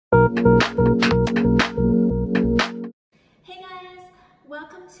Hey guys,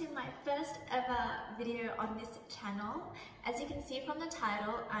 welcome to my first ever video on this channel. As you can see from the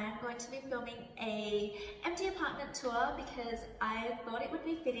title, I am going to be filming a empty apartment tour because I thought it would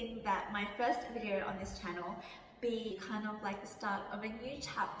be fitting that my first video on this channel be kind of like the start of a new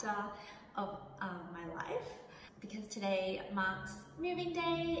chapter of my life, because today marks moving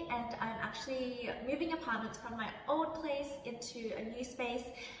day and I'm actually moving apartments from my old place into a new space.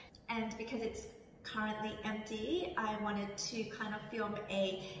 And because it's currently empty, I wanted to kind of film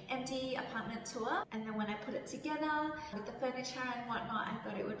a empty apartment tour, and then when I put it together with the furniture and whatnot, I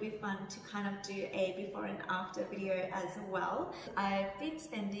thought it would be fun to kind of do a before and after video as well. I've been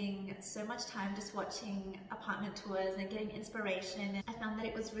spending so much time just watching apartment tours and getting inspiration. I found that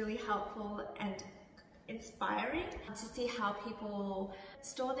it was really helpful and inspiring to see how people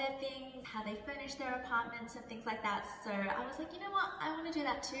store their things, how they furnish their apartments and things like that. So I was like, you know what, I want to do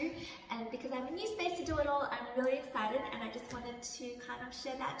that too, and because I have a new space to do it all, I'm really excited and I just wanted to kind of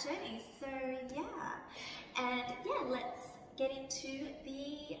share that journey. So yeah, and yeah, let's get into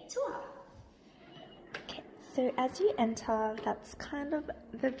the tour. Okay, so as you enter, that's kind of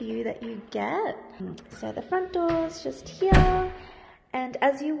the view that you get. So the front door is just here. And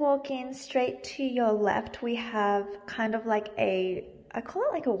as you walk in, straight to your left, we have kind of like I call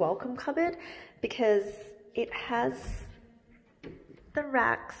it like a welcome cupboard, because it has the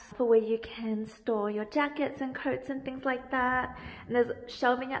racks for where you can store your jackets and coats and things like that. And there's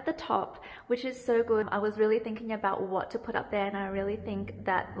shelving at the top, which is so good. I was really thinking about what to put up there, and I really think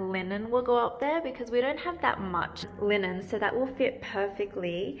that linen will go up there because we don't have that much linen, so that will fit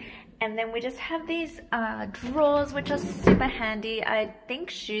perfectly. And then we just have these drawers, which are super handy. I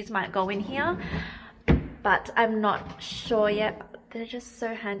think shoes might go in here, but I'm not sure yet. They're just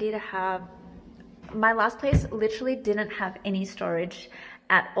so handy to have. My last place literally didn't have any storage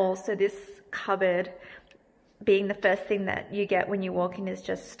at all, so this cupboard being the first thing that you get when you walk in is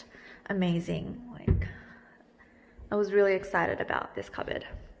just amazing. Like, I was really excited about this cupboard.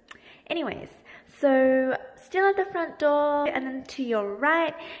 Anyways, so still at the front door, and then to your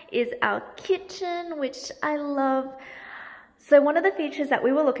right is our kitchen, which I love. So one of the features that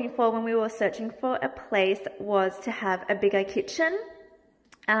we were looking for when we were searching for a place was to have a bigger kitchen.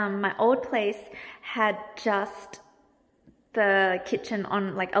 My old place had just the kitchen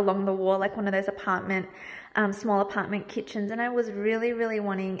on like along the wall, like one of those small apartment kitchens, and I was really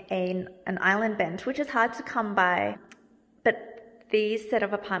wanting an island bench, which is hard to come by, but these set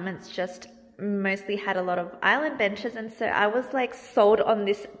of apartments just mostly had a lot of island benches, and so I was like sold on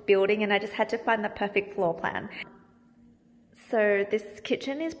this building, and I just had to find the perfect floor plan. So this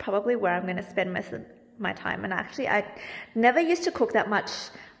kitchen is probably where I'm going to spend most of my time. And actually, I never used to cook that much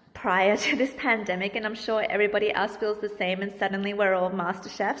prior to this pandemic, and I'm sure everybody else feels the same, and suddenly we're all master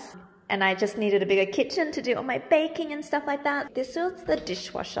chefs, and I just needed a bigger kitchen to do all my baking and stuff like that. This is the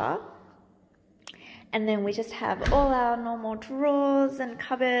dishwasher, and then we just have all our normal drawers and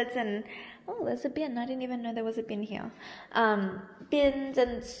cupboards, and oh, there's a bin. I didn't even know there was a bin here. Bins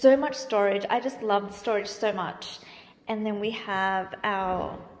and so much storage. I just love storage so much. And then we have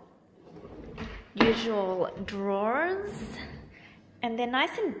our usual drawers, and they're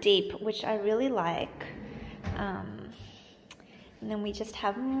nice and deep, which I really like. And then we just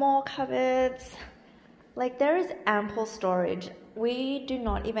have more cupboards. Like, there is ample storage. We do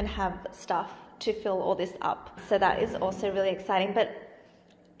not even have stuff to fill all this up, so that is also really exciting. But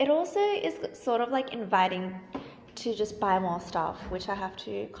it also is sort of like inviting to just buy more stuff, which I have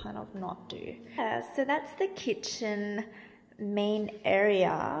to kind of not do. So that's the kitchen main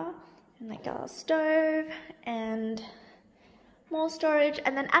area, and like our stove and more storage.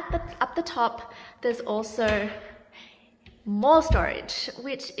 And then up the top, there's also more storage,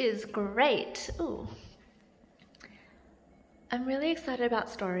 which is great. Ooh, I'm really excited about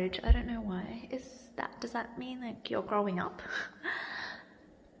storage. I don't know why. Does that mean like you're growing up?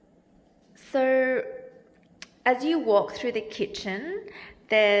 So as you walk through the kitchen,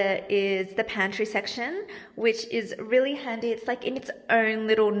 there is the pantry section, which is really handy. It's like in its own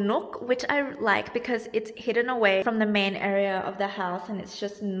little nook, which I like because it's hidden away from the main area of the house, and it's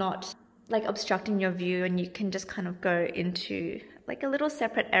just not like obstructing your view, and you can just kind of go into like a little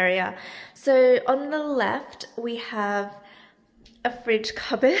separate area. So on the left, we have a fridge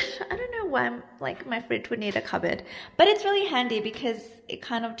cupboard. I don't know why my fridge would need a cupboard, but it's really handy because it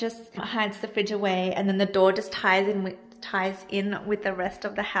kind of just hides the fridge away, and then the door just ties in with the rest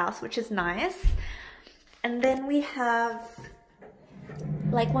of the house, which is nice. And then we have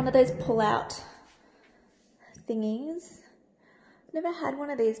like one of those pull-out thingies. Never had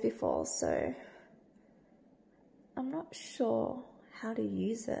one of these before, so I'm not sure how to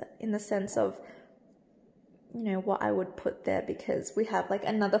use it in the sense of, you know, what I would put there, because we have like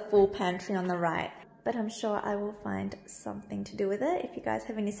another full pantry on the right. But I'm sure I will find something to do with it. If you guys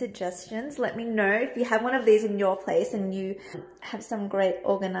have any suggestions, let me know. If you have one of these in your place and you have some great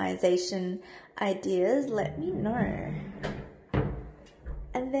organization ideas, let me know.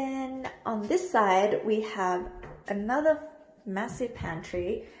 And then on this side, we have another massive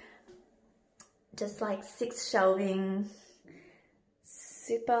pantry, just like 6 shelving,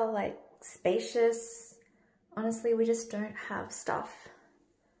 super like spacious. Honestly, we just don't have stuff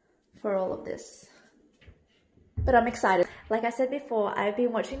for all of this. But I'm excited. Like I said before, I've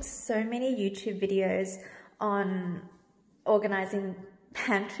been watching so many YouTube videos on organizing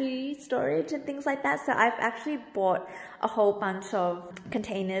pantry storage and things like that. So I've actually bought a whole bunch of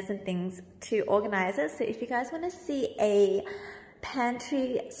containers and things to organize it. So if you guys want to see a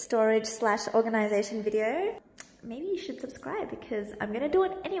pantry storage / organization video, maybe you should subscribe, because I'm gonna do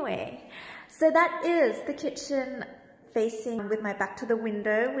it anyway. So that is the kitchen facing with my back to the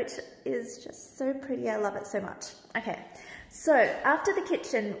window, which is just so pretty. I love it so much. Okay, so after the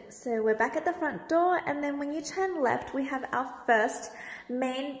kitchen, so we're back at the front door, and then when you turn left, we have our first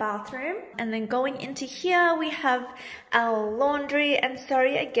main bathroom, and then going into here we have our laundry. And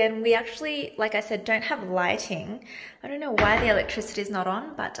sorry again, we actually, like I said, don't have lighting. I don't know why the electricity is not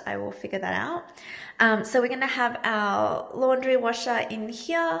on, but I will figure that out. So we're gonna have our laundry washer in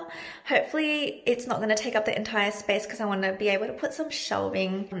here. Hopefully it's not gonna take up the entire space, because I want to be able to put some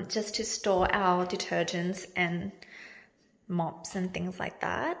shelving just to store our detergents and mops and things like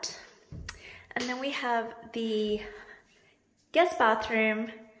that. And then we have the guest bathroom,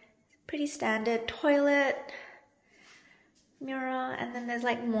 pretty standard toilet, mirror, and then there's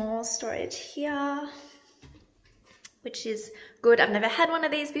like more storage here, which is good. I've never had one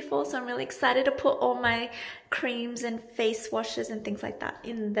of these before, so I'm really excited to put all my creams and face washes and things like that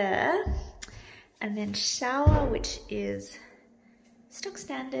in there. And then shower, which is stock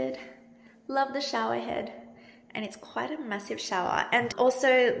standard. Love the shower head, and it's quite a massive shower. And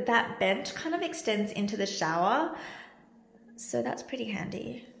also that bench kind of extends into the shower, so that's pretty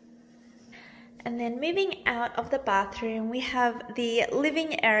handy. And then moving out of the bathroom, we have the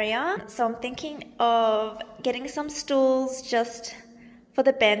living area. So I'm thinking of getting some stools just for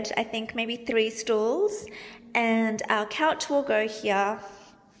the bench. I think maybe 3 stools, and our couch will go here,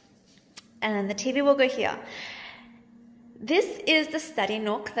 and the TV will go here. This is the study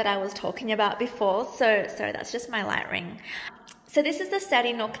nook that I was talking about before. So sorry, that's just my light ring. So this is the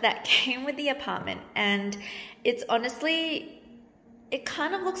study nook that came with the apartment, and it's honestly, it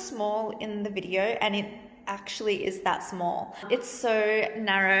kind of looks small in the video, and it actually is that small. It's so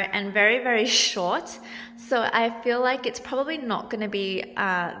narrow and very, very short. So I feel like it's probably not going to be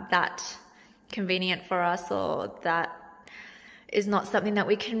that convenient for us, or that is not something that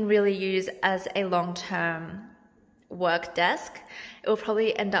we can really use as a long-term work desk. It will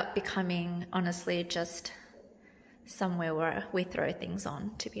probably end up becoming, honestly, just somewhere where we throw things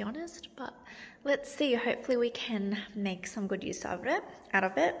on, to be honest. But let's see, hopefully we can make some good use out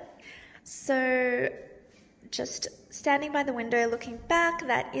of it. So just standing by the window looking back,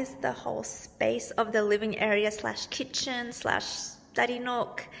 that is the whole space of the living area / kitchen / study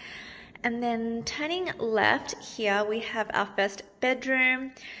nook. And then turning left here, we have our first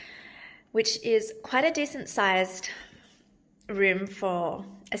bedroom, which is quite a decent sized room for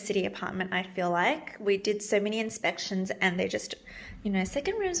a city apartment. I feel like we did so many inspections, and they just, you know,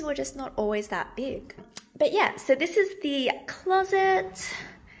 second rooms were just not always that big. But yeah, so this is the closet.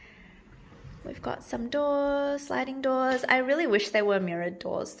 We've got some doors, sliding doors. I really wish they were mirrored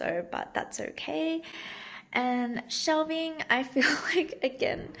doors though, but that's okay. And shelving, I feel like,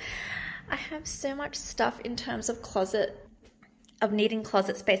 again, I have so much stuff in terms of needing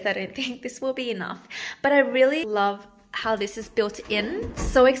closet space. I don't think this will be enough, but I really love how this is built in.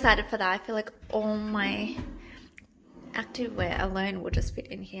 So excited for that. I feel like all my activewear alone will just fit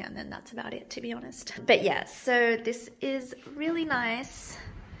in here, and then that's about it, to be honest. But yeah, so this is really nice.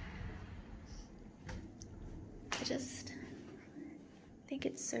 I just think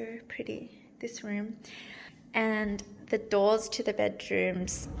it's so pretty, this room. And the doors to the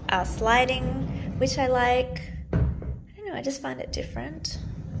bedrooms are sliding, which I like. I don't know, I just find it different.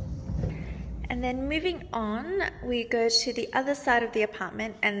 And then moving on, we go to the other side of the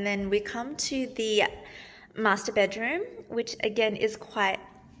apartment, and then we come to the master bedroom, which again is quite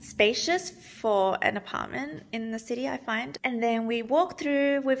spacious for an apartment in the city, I find. And then we walk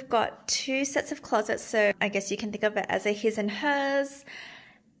through, we've got 2 sets of closets, so I guess you can think of it as a his and hers.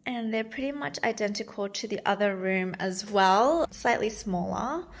 And they're pretty much identical to the other room as well, slightly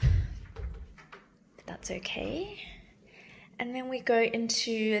smaller, but that's okay. And then we go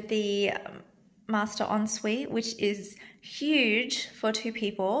into the master ensuite, which is huge for 2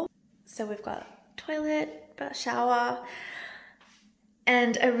 people. So we've got toilet, got a shower,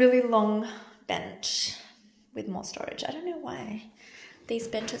 and a really long bench with more storage. I don't know why these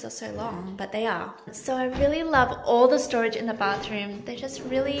benches are so long, but they are. So I really love all the storage in the bathroom. They just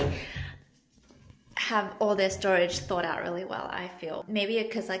really have all their storage thought out really well, I feel. Maybe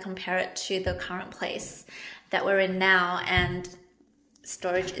because I compare it to the current place that we're in now, and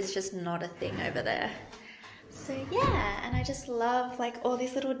storage is just not a thing over there. So yeah, and I just love like all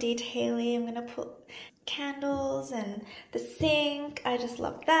this little detailing. I'm gonna put candles and the sink. I just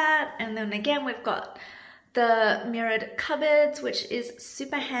love that. And then again, we've got the mirrored cupboards, which is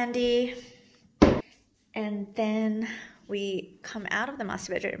super handy. And then we come out of the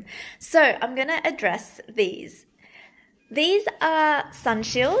master bedroom. So I'm gonna address these. These are sun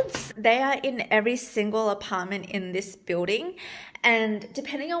shields. They are in every single apartment in this building. And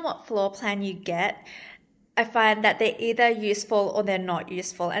depending on what floor plan you get, I find that they're either useful or they're not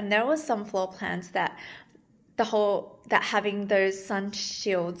useful. And there were some floor plans that having those sun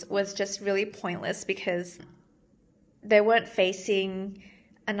shields was just really pointless because they weren't facing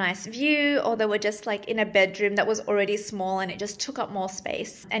a nice view, or they were just like in a bedroom that was already small and it just took up more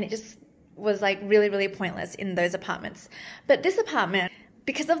space, and it just was like really, really pointless in those apartments. But this apartment,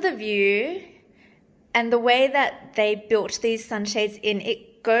 because of the view and the way that they built these sunshades in,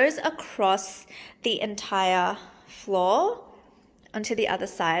 it goes across the entire floor onto the other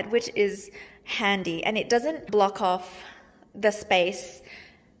side, which is handy, and it doesn't block off the space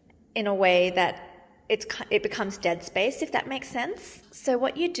in a way that it becomes dead space, if that makes sense. So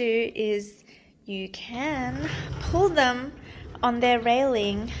what you do is you can pull them on their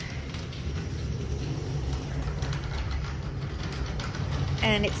railing,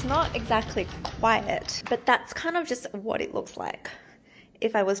 and it's not exactly quiet, but that's kind of just what it looks like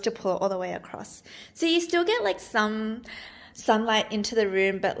if I was to pull it all the way across. So you still get like some sunlight into the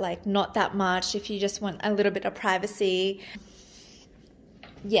room, but like not that much if you just want a little bit of privacy.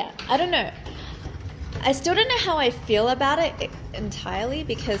 Yeah, I don't know. I still don't know how I feel about it entirely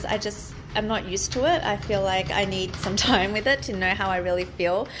because I'm not used to it. I feel like I need some time with it to know how I really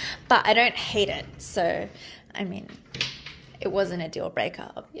feel, but I don't hate it. So, I mean, it wasn't a deal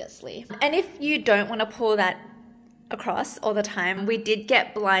breaker, obviously. And if you don't want to pull that across all the time, we did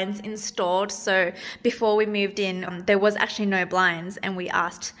get blinds installed. So before we moved in, there was actually no blinds, and we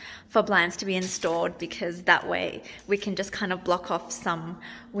asked for blinds to be installed because that way we can just kind of block off some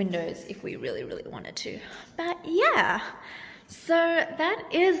windows if we really, really wanted to. But yeah, so that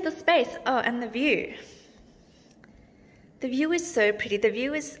is the space. Oh, and the view. The view is so pretty. The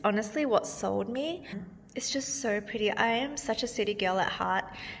view is honestly what sold me. It's just so pretty. I am such a city girl at heart,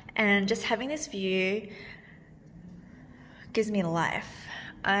 and just having this view gives me life.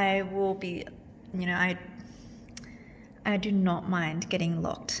 I will be, you know, I do not mind getting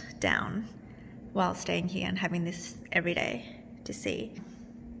locked down while staying here and having this every day to see.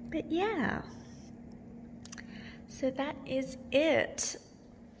 But yeah, so that is it.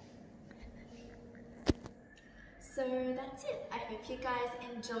 So that's it. I hope you guys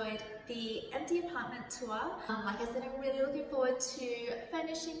enjoyed the empty apartment tour. Like I said, I'm really looking forward to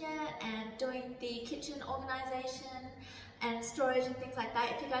furnishing it and doing the kitchen organization and storage and things like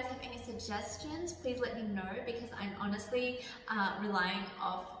that. If you guys have any suggestions, please let me know, because I'm honestly relying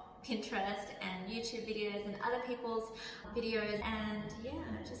off Pinterest and YouTube videos and other people's videos, and yeah,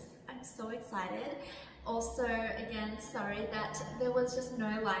 I'm so excited. Also, again, sorry that there was just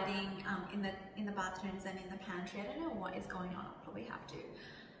no lighting in the bathrooms and in the pantry. I don't know what is going on. I'll probably have to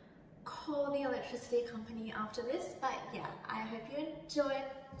call the electricity company after this, but yeah, I hope you enjoyed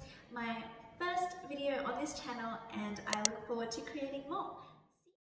my first video on this channel, and I look forward to creating more.